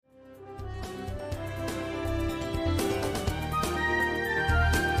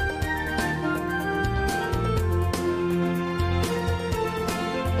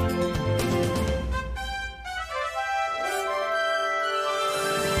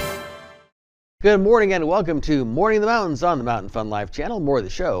Good morning and welcome to Morning in the Mountains on the Mountain Fun Life channel. More of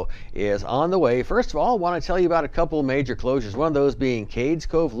the show is on the way. First of all, I want to tell you about a couple major closures. One of those being Cades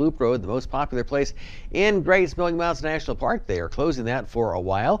Cove Loop Road, the most popular place in Great Smoky Mountains National Park. They are closing that for a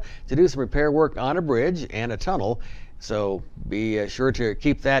while to do some repair work on a bridge and a tunnel. So be sure to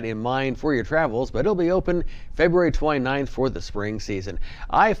keep that in mind for your travels, but it'll be open February 29th for the spring season.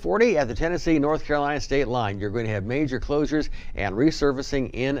 I-40 at the Tennessee-North Carolina state line. You're going to have major closures and resurfacing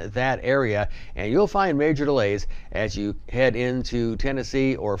in that area, and you'll find major delays as you head into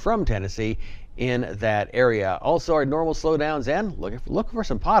Tennessee or from Tennessee in that area. Also, our normal slowdowns and look for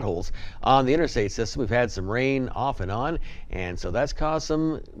some potholes on the interstate system. We've had some rain off and on, and so that's caused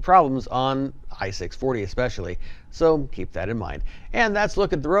some problems on I-640 especially. So keep that in mind. And that's a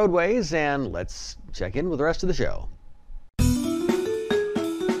look at the roadways, and let's check in with the rest of the show.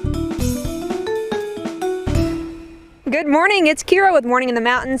 Good morning, it's Kira with Morning in the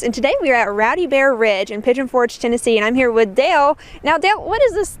Mountains, and today we are at Rowdy Bear Ridge in Pigeon Forge, Tennessee, and I'm here with Dale. Now Dale, what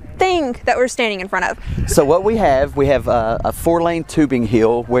is this thing that we're standing in front of? So what we have a 4-lane tubing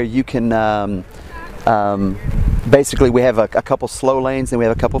hill where you can basically we have a couple slow lanes and we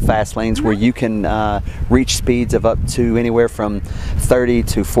have a couple fast lanes where you can reach speeds of up to anywhere from 30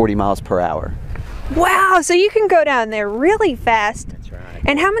 to 40 miles per hour. Wow, so you can go down there really fast. That's right.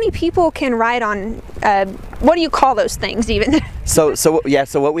 And how many people can ride on, what do you call those things even? So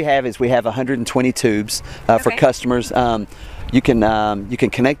what we have is we have 120 tubes for customers. You can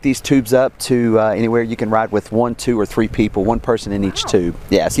connect these tubes up to anywhere. You can ride with 1, 2, or 3 people, one person in each tube.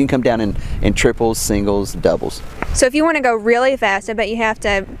 Yeah, so you can come down in triples, singles, doubles. So if you want to go really fast, I bet you have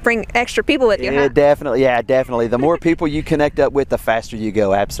to bring extra people with you, Yeah, huh? definitely. The more people you connect up with, the faster you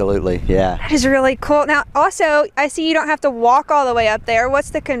go, absolutely, yeah. That is really cool. Now, also, I see you don't have to walk all the way up there. What's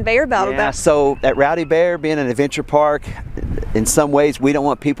the conveyor belt about? So at Rowdy Bear, being an adventure park, in some ways, we don't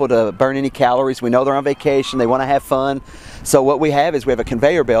want people to burn any calories. We know they're on vacation, they want to have fun. So what we have is we have a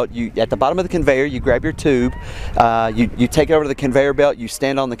conveyor belt. At the bottom of the conveyor, you grab your tube, you take it over to the conveyor belt, you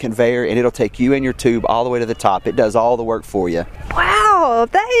stand on the conveyor, and it'll take you and your tube all the way to the top. It does all the work for you. Wow,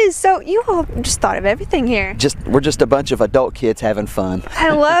 that is so, you all just thought of everything here. We're just a bunch of adult kids having fun.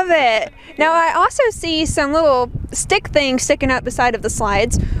 I love it. Now I also see some little stick things sticking up beside of the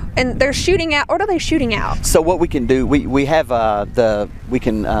slides, and they're shooting out. What are they shooting out? So what we can do, we have we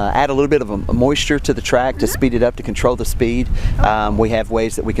can add a little bit of a moisture to the track to speed it up, to control the speed. We have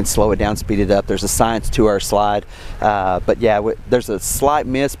ways that we can slow it down, speed it up. There's a science to our slide, but yeah, there's a slight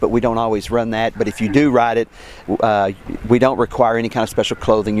miss, but we don't always run that. But if you do ride it, we don't require any kind of special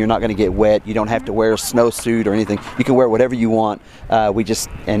clothing. You're not going to get wet. You don't have to wear a snowsuit or anything. You can wear whatever you want. But we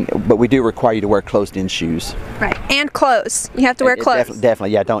do require you to wear closed-in shoes. Right, and clothes. You have to wear clothes.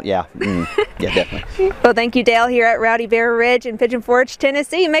 Definitely, yeah, yeah, definitely. Well, thank you, Dale, here at Rowdy Bear Ridge in Pigeon Forge,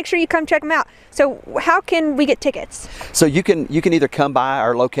 Tennessee. Make sure you come check them out. So how can we get tickets? So you can either come by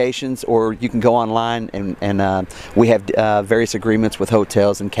our locations or you can go online, and we have various agreements with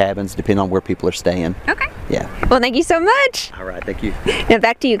hotels and cabins depending on where people are staying. Okay. Yeah. Well, thank you so much. All right, thank you. Now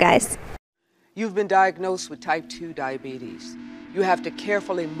back to you guys. You've been diagnosed with type 2 diabetes. You have to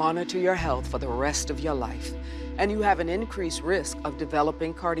carefully monitor your health for the rest of your life, and you have an increased risk of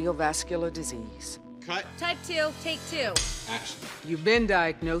developing cardiovascular disease. Cut. Type 2, take 2. Action. You've been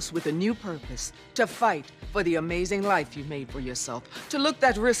diagnosed with a new purpose: to fight for the amazing life you made for yourself, to look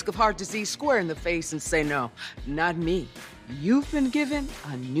that risk of heart disease square in the face and say, no, not me. You've been given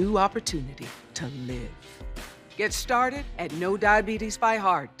a new opportunity to live. Get started at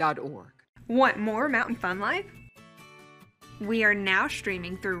NoDiabetesByHeart.org. Want more Mountain Fun Life? We are now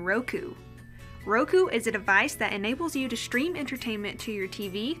streaming through Roku. Roku is a device that enables you to stream entertainment to your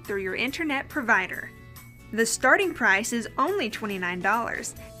TV through your internet provider. The starting price is only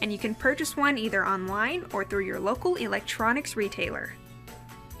 $29, and you can purchase one either online or through your local electronics retailer.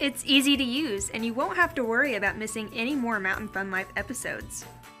 It's easy to use, and you won't have to worry about missing any more Mountain Fun Life episodes.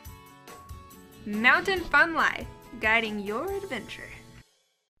 Mountain Fun Life, guiding your adventure.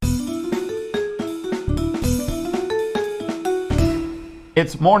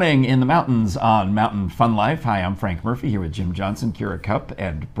 It's Morning in the Mountains on Mountain Fun Life. Hi, I'm Frank Murphy here with Jim Johnson, Kira Cup,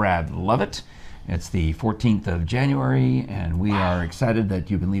 and Brad Lovett. It's the 14th of January, and we are excited that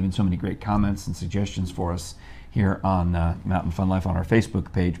you've been leaving so many great comments and suggestions for us here on Mountain Fun Life on our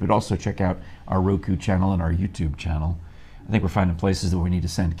Facebook page, but also check out our Roku channel and our YouTube channel. I think we're finding places that we need to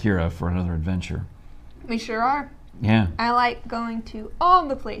send Kira for another adventure. We sure are. Yeah. I like going to all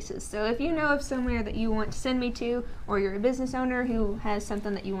the places. So if you know of somewhere that you want to send me to, or you're a business owner who has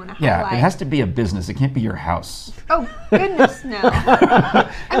something that you want to highlight. Yeah, it has to be a business. It can't be your house. Oh, goodness, no.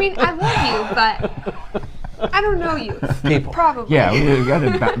 I mean, I love you, but I don't know you. People. Probably. Yeah, we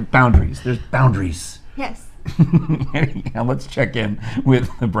got boundaries. There's boundaries. Yes. Anyhow, let's check in with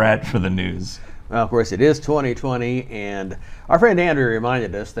Brad for the news. Well, of course, it is 2020, and our friend Andrew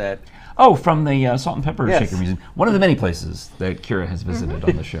reminded us that Oh, from the Salt and Pepper Yes. Shaker Museum. One of the many places that Kira has visited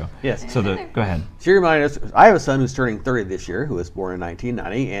on the show. Yes. So go ahead. she reminded us. I have a son who's turning 30 this year, who was born in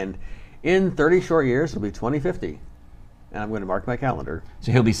 1990, and in 30 short years, it'll be 2050, and I'm going to mark my calendar.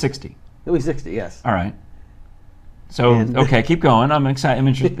 So he'll be 60. He'll be 60. Yes. All right. So, And- okay, keep going. I'm excited. I'm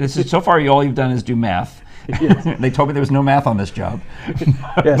interested. This is, so far, all you've done is do math. They told me there was no math on this job.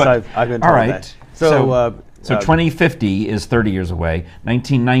 Yes, But- I've been told all right. that. So 2050 is 30 years away.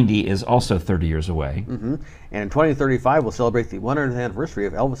 1990 is also 30 years away. and in 2035, we'll celebrate the 100th anniversary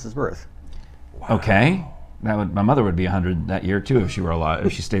of Elvis's birth. Okay. My mother would be 100 that year too if she were alive.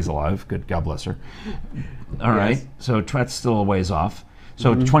 If she stays alive, good God bless her. All right. Yes. So that's still a ways off.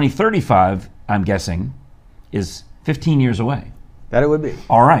 So 2035, I'm guessing, is 15 years away. That it would be.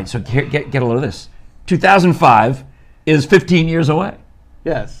 All right. So get a load of this. 2005 is 15 years away.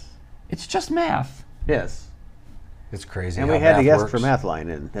 Yes. It's just math. Yes. It's crazy. And how we had to math guess works. for math line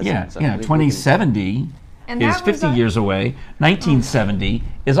in. Yeah. So Yeah. we can- 2070 And is that was 50 years away. 1970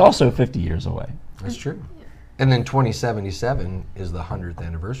 is also 50 years away. That's true. And then 2077 is the 100th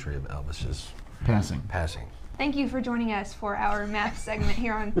anniversary of Elvis's Passing. passing. Thank you for joining us for our math segment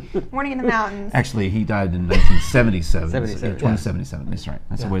here on Morning in the Mountains. Actually, he died in 1977. 77, 2077. That's right.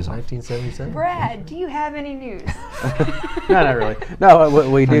 That's a ways off. 1977. Brad, do you have any news? No, not really. No, what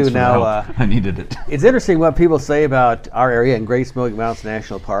we Thanks do for the now. help. I needed it. It's interesting what people say about our area in Great Smoky Mountains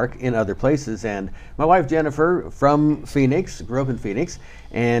National Park in other places. And my wife Jennifer from Phoenix, grew up in Phoenix,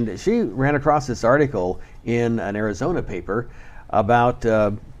 and she ran across this article in an Arizona paper about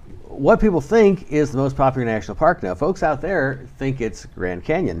what people think is the most popular national park. Now, folks out there think it's Grand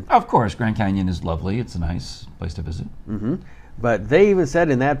Canyon, Of course, Grand Canyon is lovely. It's a nice place to visit. but they even said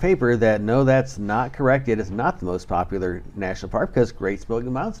in that paper that no, that's not correct. It is not the most popular national park because Great Smoky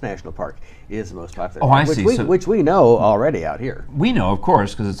Mountains National Park is the most popular. Oh, park, I which see. We, So- which we know already out here. We know, of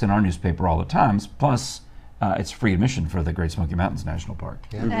course, because it's in our newspaper all the times. Plus, it's free admission for the Great Smoky Mountains National Park.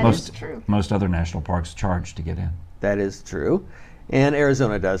 That most, is true. Most other national parks charge to get in. That is true, and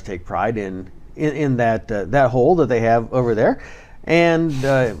Arizona does take pride in that that hole that they have over there. And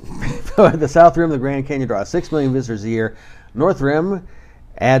the South Rim of the Grand Canyon draws 6 million visitors a year. North Rim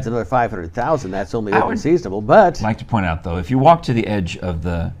adds another 500,000. That's only open would- seasonable, but I'd like to point out, though, if you walk to the edge of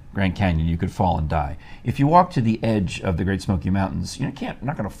the Grand Canyon, you could fall and die. If you walk to the edge of the Great Smoky Mountains, you're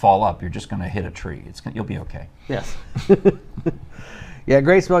not going to fall up. You're just going to hit a tree. You'll be okay. yes. Yeah,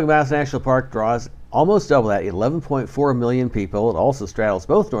 Great Smoky Mountains National Park draws almost double that, 11.4 million people. It also straddles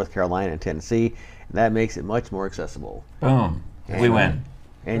both North Carolina and Tennessee, and that makes it much more accessible. Boom. We win.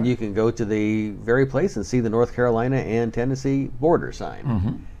 And you can go to the very place and see the North Carolina and Tennessee border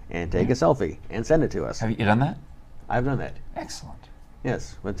sign and take a selfie and send it to us. Have you done that? I've done that. Excellent.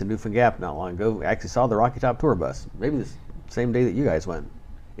 Yes, went to Newfound Gap not long ago. Actually saw the Rocky Top tour bus. Maybe the same day that you guys went,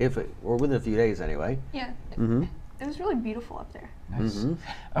 or within a few days anyway. Yeah. Mm-hmm. It was really beautiful up there. Nice.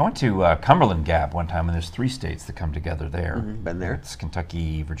 I went to Cumberland Gap one time, and there's 3 states that come together there. Been there. It's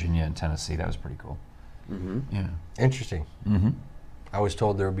Kentucky, Virginia, and Tennessee. That was pretty cool. Yeah. Interesting. I was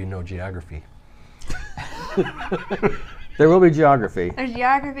told there would be no geography. There will be geography. There's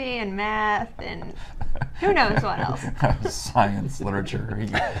geography and math and who knows what else. Science, literature.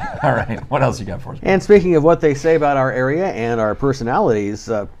 All right. What else you got for us? And speaking of what they say about our area and our personalities,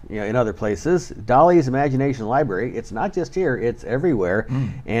 in other places, Dolly's Imagination Library. It's not just here; it's everywhere.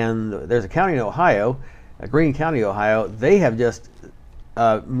 And there's a county in Ohio, Greene County, Ohio. They have just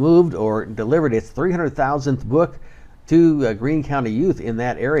moved or delivered its 300,000th book to Greene County youth in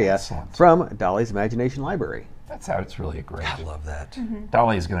that area Excellent. from Dolly's Imagination Library. That's how it's really great. I love that.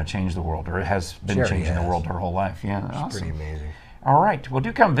 Dolly is going to change the world, or it has been Sure, changing the yes. world her whole life. Yeah, It's awesome. pretty amazing. All right. Well,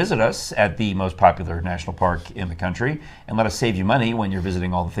 do come visit us at the most popular national park in the country, and let us save you money when you're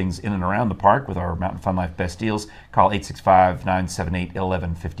visiting all the things in and around the park with our Mountain Fun Life best deals. Call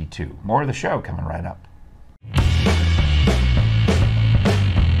 865-978-1152. More of the show coming right up.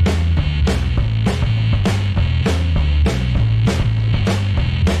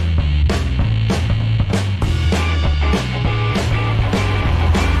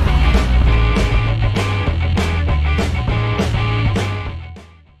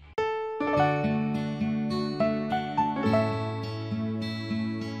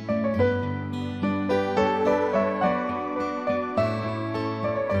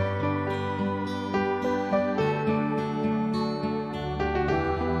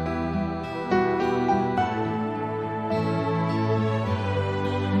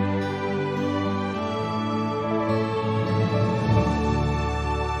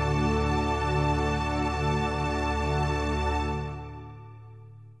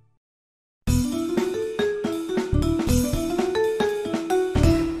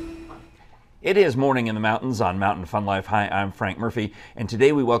 It is Morning in the Mountains on Mountain Fun Life. Hi, I'm Frank Murphy, and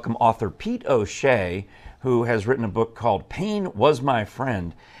today we welcome author Pete O'Shea, who has written a book called Pain Was My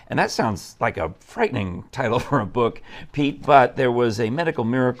Friend. And that sounds like a frightening title for a book, Pete, but there was a medical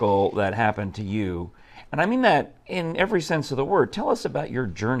miracle that happened to you. And I mean that in every sense of the word. Tell us about your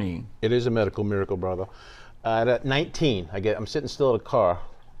journey. It is a medical miracle, brother. At 19, I'm sitting still at a car,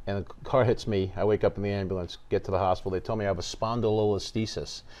 and the car hits me. I wake up in the ambulance, get to the hospital. They tell me I have a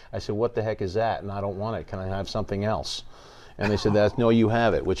spondylolisthesis. I said, what the heck is that? And I don't want it. Can I have something else? And they said, no, you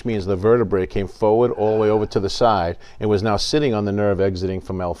have it, which means the vertebrae came forward all the way over to the side and was now sitting on the nerve exiting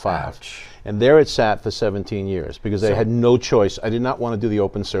from L5. Ouch. And there it sat for 17 years because they had no choice. I did not want to do the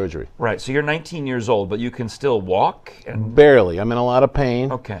open surgery. Right, so you're 19 years old, but you can still walk? And Barely. I'm in a lot of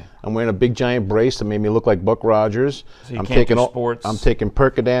pain. Okay. I'm wearing a big giant brace that made me look like Buck Rogers. So you I'm can't taking do sports? I'm taking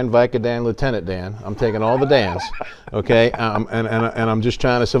Percodan, Vicodin, Lieutenant Dan. I'm taking all the Dans, okay? And I'm just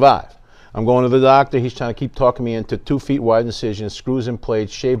trying to survive. I'm going to the doctor. He's trying to keep talking me into 2 feet wide incisions, screws and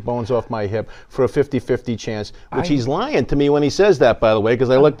plates, shaved bones off my hip for a 50-50 chance, which he's lying to me when he says that, by the way, because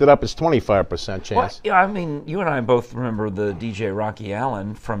I looked it up. It's 25% chance. Well, yeah, I mean, you and I both remember the DJ Rocky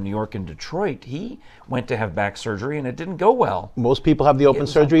Allen from New York and Detroit. He went to have back surgery, and it didn't go well. Most people have the open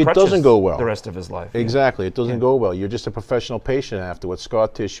was on surgery. It crutches doesn't go well. the rest of his life. Yeah. Exactly. It doesn't go well. You're just a professional patient afterwards, scar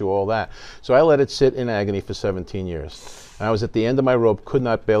tissue, all that. So I let it sit in agony for 17 years. And I was at the end of my rope, could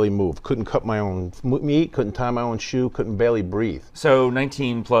not barely move, couldn't cut my own meat, couldn't tie my own shoe, couldn't barely breathe. So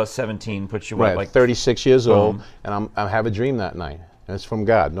 19 plus 17 puts you Right, like 36 years old, and I have a dream that night. And it's from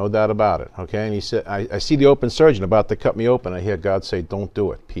God, no doubt about it, okay? And he said, I see the open surgeon about to cut me open. I hear God say, don't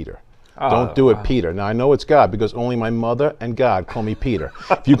do it, Peter. Don't do it, Peter. Now, I know it's God because only my mother and God call me Peter.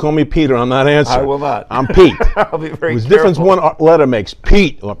 If you call me Peter, I'm not answering. I will not. I'm Pete. I'll be very There's a careful. difference one letter makes,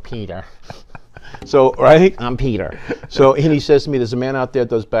 Pete or Peter. So, right? I'm Peter. So, and he says to me, there's a man out there that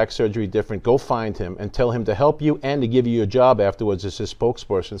does back surgery different. Go find him and tell him to help you and to give you a job afterwards as his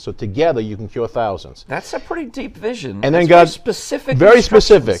spokesperson. So together you can cure thousands. That's a pretty deep vision. And then That's God, very specific very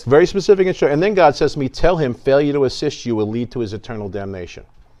specific instructions. And then God says to me, tell him failure to assist you will lead to his eternal damnation.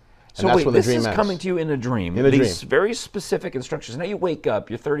 So and that's wait, when the this dream is ends. coming to you in a dream. In a These dream. very specific instructions. Now you wake up,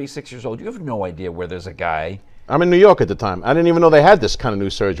 you're 36 years old, you have no idea where there's a guy. I'm in New York at the time. I didn't even know they had this kind of new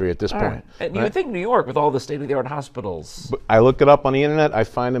surgery at this All point. right. And you right? would think New York with all the state-of-the-art hospitals. But I look it up on the internet. I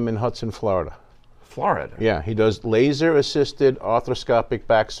find him in Hudson, Florida. Florida. Yeah, he does laser-assisted arthroscopic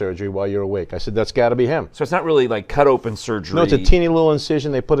back surgery while you're awake. I said, that's got to be him. So it's not really like cut open surgery. No, it's a teeny little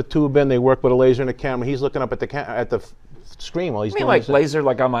incision. They put a tube in. They work with a laser and a camera. He's looking up at the screen while he's You mean doing like this. laser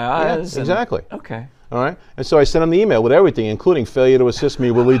like on my Yeah, eyes? and- exactly. Okay. All right, and so I sent him the email with everything, including failure to assist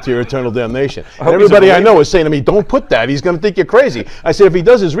me will lead to your eternal damnation. And hope he's everybody I awake. know is saying to me, don't put that. He's going to think you're crazy. I said, if he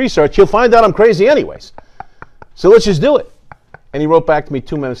does his research, he'll find out I'm crazy anyways. So let's just do it. And he wrote back to me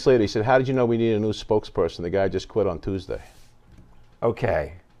 2 minutes later. He said, how did you know we need a new spokesperson? The guy just quit on Tuesday.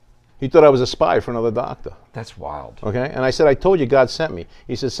 Okay. He thought I was a spy for another doctor. That's wild. Okay, and I said, I told you God sent me.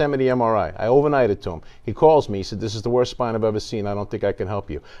 He said, send me the MRI. I overnighted to him. He calls me. He said, this is the worst spine I've ever seen. I don't think I can help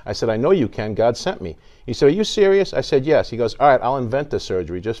you. I said, I know you can. God sent me. He said, are you serious? I said, yes. He goes, all right, I'll invent the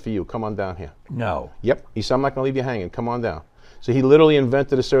surgery just for you. Come on down here. No. Yep. He said, I'm not going to leave you hanging. Come on down. So he literally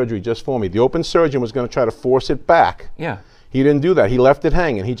invented a surgery just for me. The open surgeon was going to try to force it back. Yeah. He didn't do that. He left it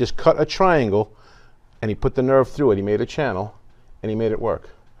hanging. He just cut a triangle, and he put the nerve through it. He made a channel, and he made it work.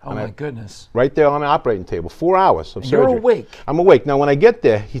 Oh And my goodness. Right there on the operating table, 4 hours of And surgery. you're awake. I'm awake. Now, when I get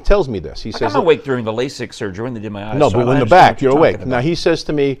there, he tells me this. He says, I'm awake during the LASIK surgery when they did my eyes. no, so but I in the understand back, what you're awake. talking Now, about. he says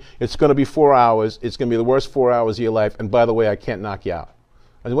to me, it's going to be 4 hours. It's going to be the worst 4 hours of your life. And by the way, I can't knock you out.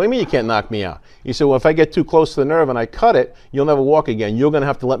 I said, what do you mean you can't knock me out? He said, well, if I get too close to the nerve and I cut it, you'll never walk again. You're going to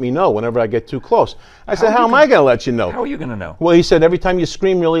have to let me know whenever I get too close. I said, how am I going to let you know? How are you going to know? Well, he said, every time you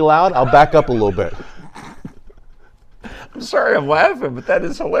scream really loud, I'll back up a little bit. I'm sorry I'm laughing, but that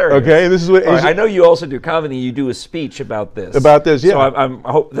is hilarious. Okay, this is what All right, I know you also do comedy. You do a speech about this. About this, yeah. So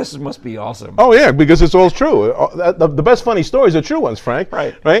I hope this must be awesome. Oh yeah, because it's all true. The best funny stories are true ones, Frank.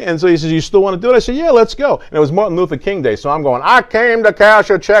 Right. Right. And so he says, "You still want to do it?" I said, "Yeah, let's go." And it was Martin Luther King Day, so I'm going. I came to cash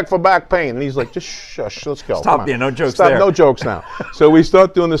a check for back pain, and he's like, "Just shush, let's go." Stop, Come on. yeah, no jokes Stop, there. no jokes now. So we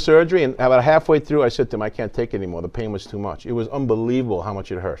start doing the surgery, and about halfway through, I said to him, "I can't take it anymore. The pain was too much. It was unbelievable how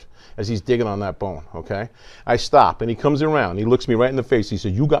much it hurt." As he's digging on that bone. Okay. I stop, and he comes around. He looks me right in the face. He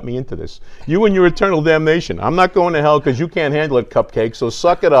said, "You got me into this. You and your eternal damnation. I'm not going to hell because you can't handle it, cupcake. So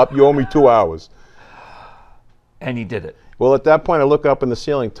suck it up. You owe me 2 hours." And he did it. Well, at that point, I look up in the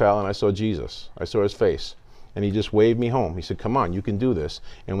ceiling tile and I saw Jesus. I saw his face. And he just waved me home. He said, "Come on, you can do this."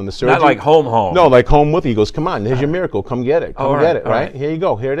 And when the surgery... Not like home. No, like home with you. He goes, "Come on, here's your miracle. Come get it. Come All get right, it, all right? right. Here you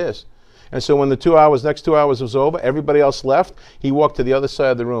go. Here it is." And so when the next 2 hours was over, everybody else left. He walked to the other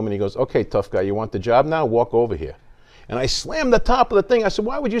side of the room and he goes, "Okay, tough guy, you want the job now? Walk over here." And I slammed the top of the thing. I said,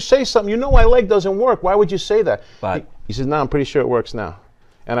 "Why would you say something? You know my leg doesn't work. Why would you say that?" But he said, "No, I'm pretty sure it works now."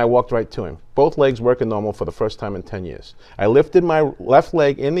 And I walked right to him. Both legs working normal for the first time in 10 years. I lifted my left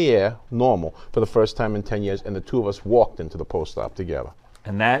leg in the air, normal, for the first time in 10 years, and the two of us walked into the post-op together.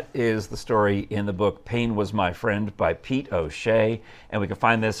 And that is the story in the book Pain Was My Friend by Pete O'Shea. And we can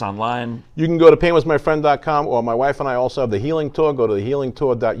find this online. You can go to painwasmyfriend.com, or my wife and I also have The Healing Tour. Go to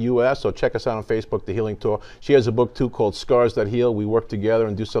thehealingtour.us, or check us out on Facebook, The Healing Tour. She has a book too called Scars That Heal. We work together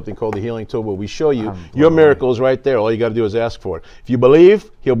and do something called The Healing Tour, where we show you your miracles right there. All you got to do is ask for it. If you believe,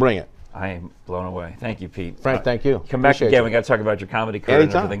 he'll bring it. I am blown away. Thank you, Pete. Frank, thank you. Come back Appreciate again. you. We got to talk about your comedy career and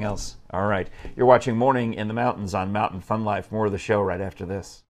Anytime. everything else. All right. You're watching Morning in the Mountains on Mountain Fun Life. More of the show right after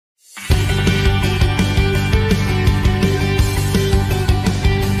this.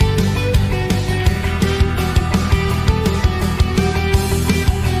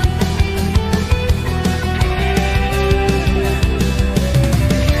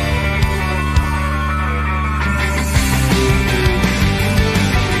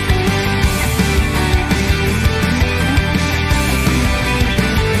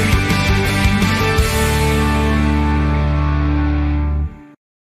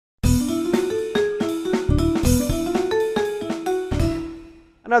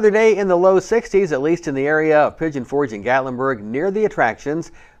 Another day in the low 60s, at least in the area of Pigeon Forge and Gatlinburg near the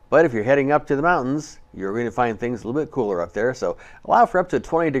attractions. But if you're heading up to the mountains, you're going to find things a little bit cooler up there. So allow for up to a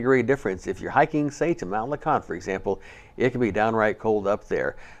 20-degree difference. If you're hiking, say, to Mount LeConte, for example, it can be downright cold up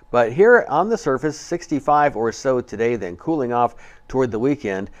there. But here on the surface, 65 or so today, then cooling off toward the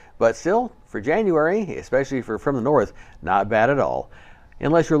weekend. But still, for January, especially from the north, not bad at all,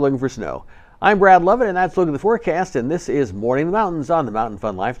 unless you're looking for snow. I'm Brad Lovett, and that's Look at the Forecast, and this is Morning in the Mountains on the Mountain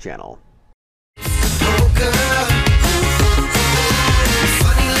Fun Life channel.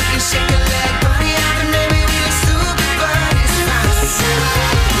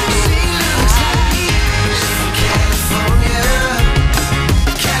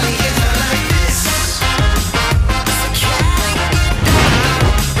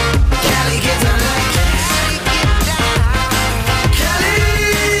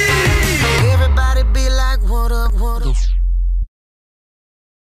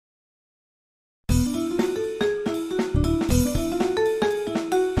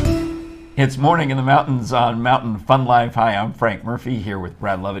 It's Morning in the Mountains on Mountain Fun Life. Hi, I'm Frank Murphy here with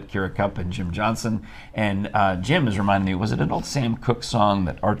Brad Lovett, Kira Cupp, and Jim Johnson. And Jim is reminding me, was it an old Sam Cooke song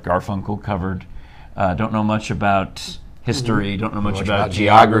that Art Garfunkel covered? Don't know much about history, don't know much about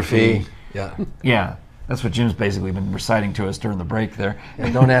geography. Yeah. Yeah, that's what Jim's basically been reciting to us during the break there.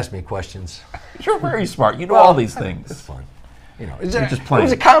 And don't ask me questions. You're very smart. You know all these things. It's fun. You know, just it playing.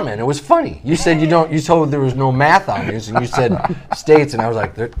 was a comment. It was funny. You said you told there was no math on this, and you said states, and I was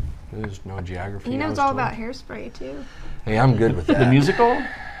like, there's no geography. He knows all about Hairspray, too. Hey, I'm good with that. The musical?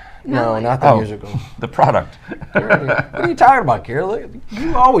 No, not the musical. The product. What are you talking about, Kira?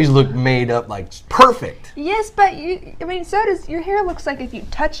 You always look made up, like perfect. Yes, but so does your hair. Looks like if you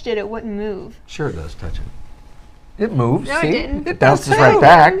touched it, it wouldn't move. Sure it does touch it. It moves. No, see? it didn't. It bounces right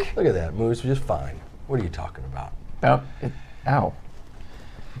back. Look at that. It moves just fine. What are you talking about? Ow.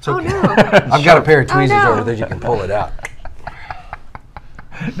 It's okay. Oh, no. I've got a pair of tweezers no. over there. You can pull it out.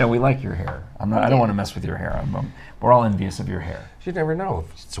 No, we like your hair. I don't want to mess with your hair. We're all envious of your hair. You never know.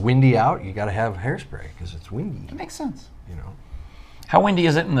 If it's windy out, you got to have hairspray because it's windy. That makes sense. You know. How windy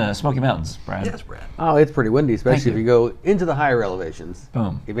is it in the Smoky Mountains, Brad? Yes, Brad. Oh, it's pretty windy, especially Thank if you go into the higher elevations.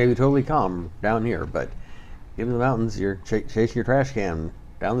 Boom. It may be totally calm down here, but in the mountains, you're chasing your trash can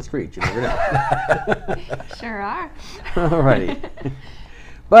down the street. You never know. Sure are. Alrighty.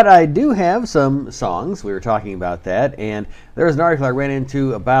 But I do have some songs. We were talking about that, and there was an article I ran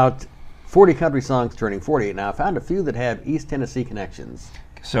into about 40 country songs turning 40. Now, I found a few that have East Tennessee connections.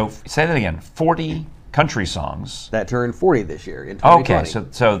 So say that again. 40 country songs that turned 40 this year in 2020. Okay,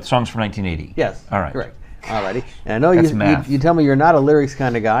 so songs from 1980. Yes. All right. Correct. Alrighty. And I know you tell me you're not a lyrics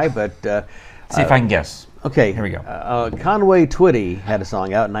kind of guy, but see if I can guess. Okay. Here we go. Conway Twitty had a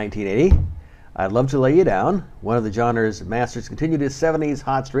song out in 1980. I'd Love to Lay You Down. One of the genre's masters continued his 70s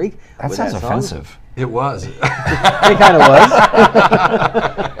hot streak. That sounds offensive. It was. It kind of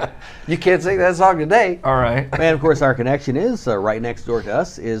was. You can't sing that song today. All right. And of course, our connection is right next door to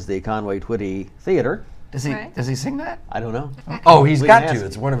us is the Conway Twitty Theater. Does he sing that? I don't know. Oh, he's got to.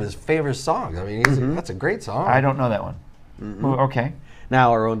 It's one of his favorite songs. I mean, that's a great song. I don't know that one. Okay.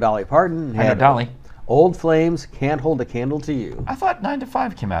 Now, our own Dolly Parton I know had Dolly. Old Flames, Can't Hold a Candle to You. I thought 9 to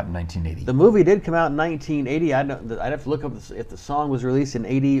 5 came out in 1980. The movie did come out in 1980. I'd have to look up if the song was released in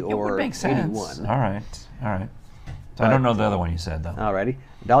 80 it would or make sense. 81. All right. So I don't know the other one you said, though. Alrighty.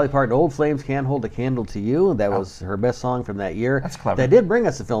 Dolly Parton, Old Flames, Can't Hold a Candle to You. That was her best song from that year. That's clever. That did bring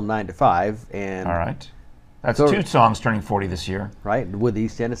us the film 9 to 5. And All right. That's So- 2 songs turning 40 this year. right, with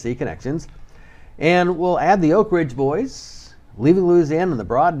East Tennessee connections. And we'll add the Oak Ridge Boys, Leaving Louisiana in the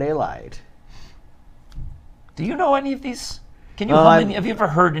Broad Daylight. Do you know any of these? Can you Well, hum I've- any? Have you ever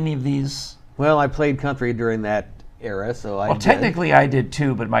heard any of these? Well, I played country during that era, so I Well, did. technically I did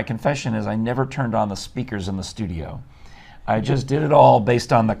too, but my confession is I never turned on the speakers in the studio. I just did it all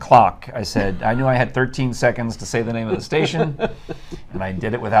based on the clock. I said, I knew I had 13 seconds to say the name of the station, and I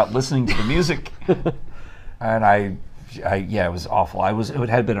did it without listening to the music. And yeah, it was awful. It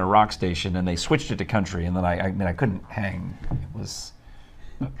had been a rock station, and they switched it to country, and then I couldn't hang.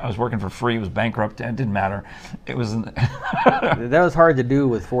 I was working for free. It was bankrupt, and it didn't matter. It was. That was hard to do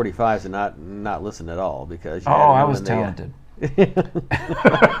with 45s and not listen at all because. You had to I know was when talented.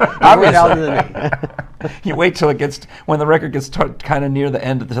 I was talented than me. You wait till when the record gets kind of near the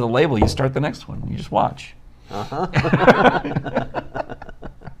end of the label, you start the next one. You just watch.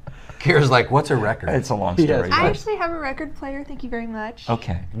 Kira's like, what's a record? It's a long story. Yes. I but- actually have a record player. Thank you very much.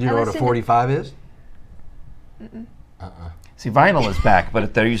 Okay. Do you know what a listened to- 45 is? See, vinyl is back,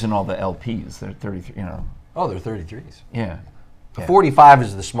 but they're using all the LPs. They're 33, Oh, they're 33s. Yeah. A 45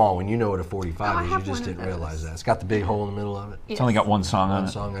 is the small one. You know what a 45 Oh, I is. You have just one of didn't realize those. that. It's got the big hole in the middle of it. It's only got one song on One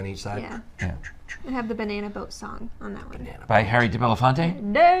it. song on each side. Yeah. Yeah. I have the Banana Boat song on that one. By Harry de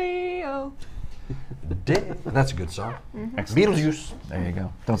Belafonte. Day-o. That's a good song. Excellent. Beetlejuice. There you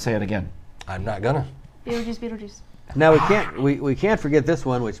go. Don't say it again. I'm not gonna. Beetlejuice, Beetlejuice. Now we can't forget this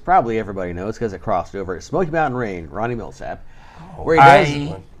one, which probably everybody knows because it crossed over. Smoky Mountain Rain, Ronnie Millsap, where he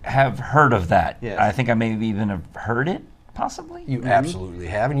does. I have heard of that. Yes. I think I maybe even have heard it, possibly. You absolutely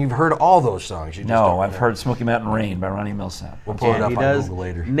have, and you've heard all those songs. You just No, don't I've know. heard Smoky Mountain Rain by Ronnie Millsap. We'll pull it And up he on does Google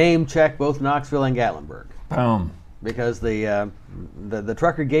later. name check both Knoxville and Gatlinburg Boom. because the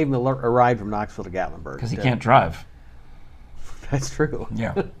trucker gave him a ride from Knoxville to Gatlinburg. Because he can't drive. That's true.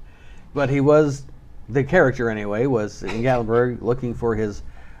 Yeah. But he was, the character anyway, was in Gatlinburg looking for his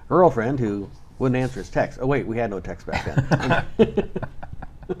girlfriend who wouldn't answer his text. Oh wait, we had no text back then.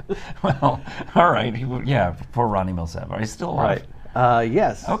 Well, all right. Poor Ronnie Millsap. He's still alive. Right.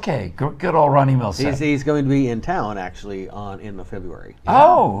 Yes. Okay. Good old Ronnie Millsap. He's going to be in town actually in February.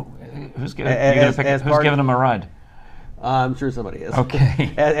 Oh, who's giving As part giving of- him a ride? I'm sure somebody is.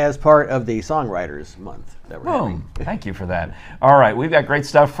 Okay. As part of the Songwriters Month that we're having. Boom. Thank you for that. All right, we've got great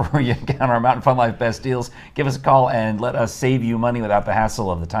stuff for you on our Mountain Fun Life Best Deals. Give us a call and let us save you money without the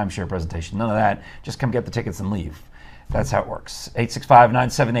hassle of the timeshare presentation. None of that. Just come get the tickets and leave. That's how it works.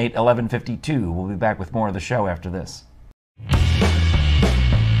 865-978-1152. We'll be back with more of the show after this.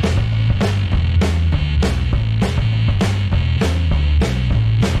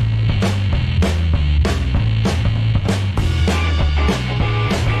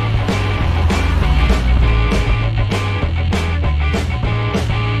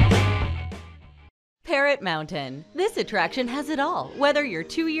 Parrot Mountain. This attraction has it all, whether you're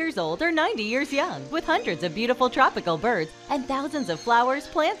 2 years old or 90 years young, with hundreds of beautiful tropical birds and thousands of flowers,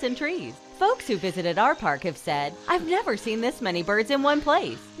 plants, and trees. Folks who visited our park have said, "I've never seen this many birds in one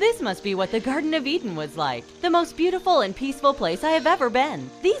place. This must be what the Garden of Eden was like. The most beautiful and peaceful place I have ever been.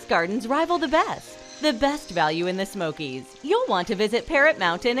 These gardens rival the best. The best value in the Smokies. You'll want to visit Parrot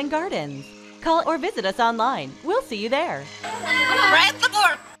Mountain and Gardens. Call or visit us online. We'll see you there."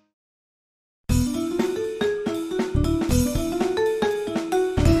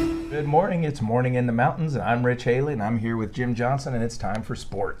 Good morning, it's Morning in the Mountains, and I'm Rich Haley, and I'm here with Jim Johnson, and it's time for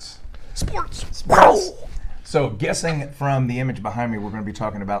sports. Sports! So, guessing from the image behind me, we're going to be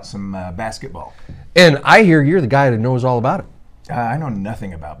talking about some basketball. And I hear you're the guy that knows all about it. I know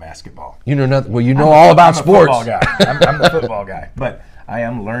nothing about basketball. You know nothing. Well, you know all about I'm sports. A football guy. I'm the football guy, but I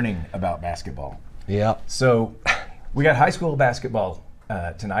am learning about basketball. Yeah. So, we got high school basketball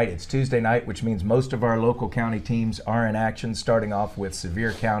tonight. It's Tuesday night, which means most of our local county teams are in action, starting off with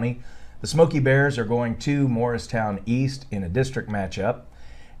Sevier County. The Smoky Bears are going to Morristown East in a district matchup.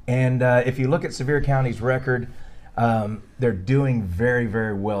 And if you look at Sevier County's record, they're doing very,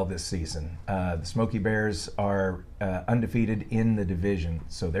 very well this season. The Smoky Bears are undefeated in the division,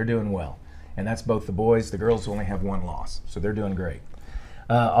 so they're doing well. And that's both the boys. The girls only have one loss, so they're doing great.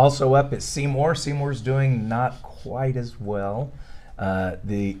 Also up is Seymour. Seymour's doing not quite as well.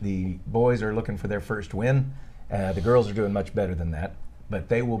 The boys are looking for their first win. The girls are doing much better than that, but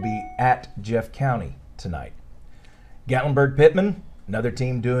they will be at Jeff County tonight. Gatlinburg Pittman another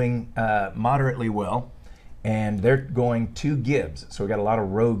team doing moderately well, and they're going to Gibbs. So we got a lot of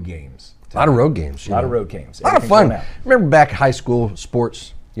road games. A lot of road games. A lot of road games. A lot of fun. Remember back high school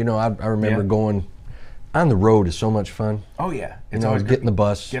sports? You know, I remember going on the road is so much fun. Oh yeah, It's always getting the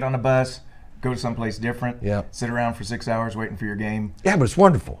bus. Get on a bus, go to someplace different. Yeah. Sit around for 6 hours waiting for your game. Yeah, but it's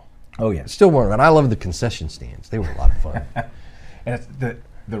wonderful. Oh yeah, It's still wonderful. And I love the concession stands. They were a lot of fun. and it's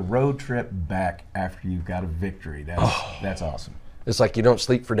the road trip back after you've got a victory. That's awesome. It's like you don't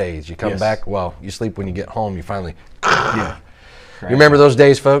sleep for days. You come Yes. back, well, you sleep when you get home. You finally. Yeah. You remember those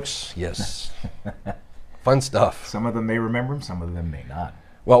days, folks? Yes. Fun stuff. Some of them may remember them, some of them may not.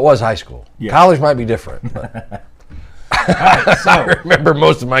 Well, it was high school. Yeah. College might be different. But I remember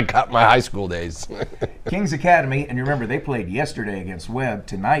most of my high school days. Kings Academy, and you remember they played yesterday against Webb.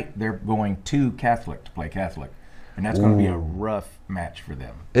 Tonight they're going to Catholic to play Catholic, and that's going to be a rough match for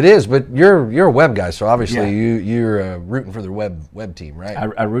them. It is, but you're a Webb guy, so obviously Yeah. you're rooting for the Webb team, right?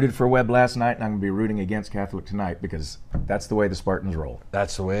 I rooted for Webb last night, and I'm going to be rooting against Catholic tonight because that's the way the Spartans roll.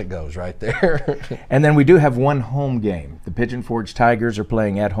 That's the way it goes right there. And then we do have one home game. The Pigeon Forge Tigers are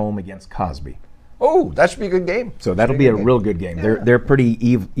playing at home against Cosby. Oh, that should be a good game. So that'll be a real good game. They're pretty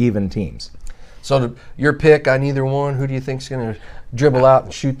even teams. So your pick on either one, who do you think's going to dribble out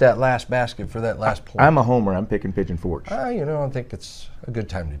and shoot that last basket for that last point? I'm a homer. I'm picking Pigeon Forge. I think it's a good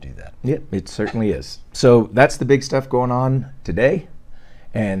time to do that. Yep, it certainly is. So that's the big stuff going on today.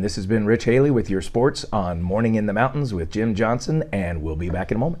 And this has been Rich Haley with your sports on Morning in the Mountains with Jim Johnson, and we'll be back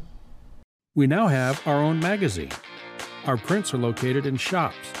in a moment. We now have our own magazine. Our prints are located in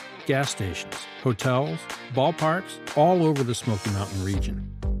shops, gas stations, hotels, ballparks, all over the Smoky Mountain region.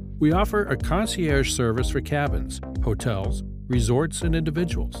 We offer a concierge service for cabins, hotels, resorts, and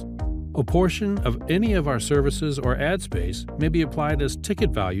individuals. A portion of any of our services or ad space may be applied as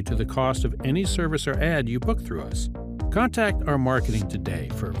ticket value to the cost of any service or ad you book through us. Contact our marketing today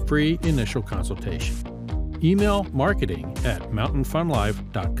for a free initial consultation. Email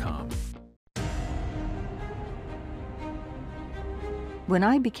marketing@mountainfunlife.com. When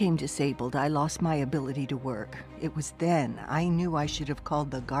I became disabled, I lost my ability to work. It was then I knew I should have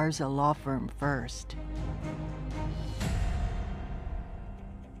called the Garza Law Firm first.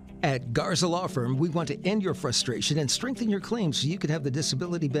 At Garza Law Firm, we want to end your frustration and strengthen your claims so you can have the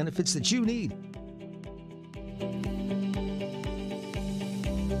disability benefits that you need.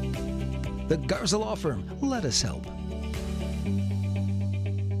 The Garza Law Firm, let us help.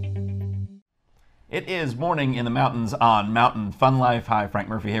 It is Morning in the Mountains on Mountain Fun Life. Hi, Frank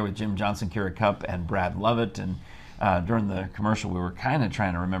Murphy here with Jim Johnson, Kira Cupp, and Brad Lovett. And during the commercial, we were kind of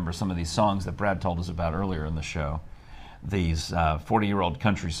trying to remember some of these songs that Brad told us about earlier in the show. These 40-year-old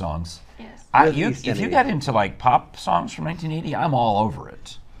country songs. Yes. If you got into like pop songs from 1980, I'm all over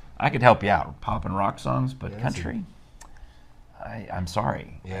it. I could help you out with pop and rock songs, but country, I'm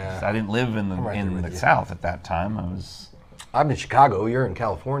sorry. Yeah. I didn't live in the South at that time. I'm in Chicago. You're in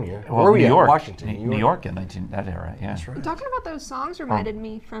California. Well, Where were New you York, at? Washington. New York in that era. Yeah. That's right. Talking about those songs reminded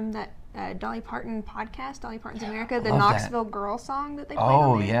me from that Dolly Parton podcast, Dolly Parton's America, the Love Knoxville Girl song that they played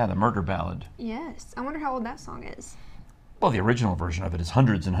Oh on there. yeah, the murder ballad. Yes. I wonder how old that song is. Well, the original version of it is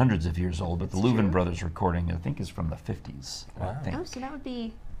hundreds and hundreds of years old, but the Louvin Brothers recording, I think, is from the 50s. I think. Oh, so that would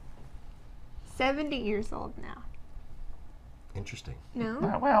be 70 years old now. Interesting.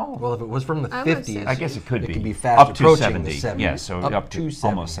 No? Well, if it was from the 50s, I guess it could be. It could be fast up to approaching 70. the 70s. Yeah, so up to 70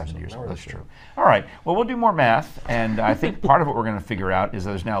 almost 70 years old. That's true. All right. Well, we'll do more math, and I think part of what we're going to figure out is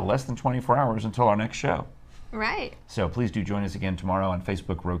there's now less than 24 hours until our next show. Right. So please do join us again tomorrow on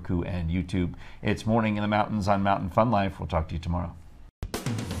Facebook, Roku, and YouTube. It's Morning in the Mountains on Mountain Fun Life. We'll talk to you tomorrow.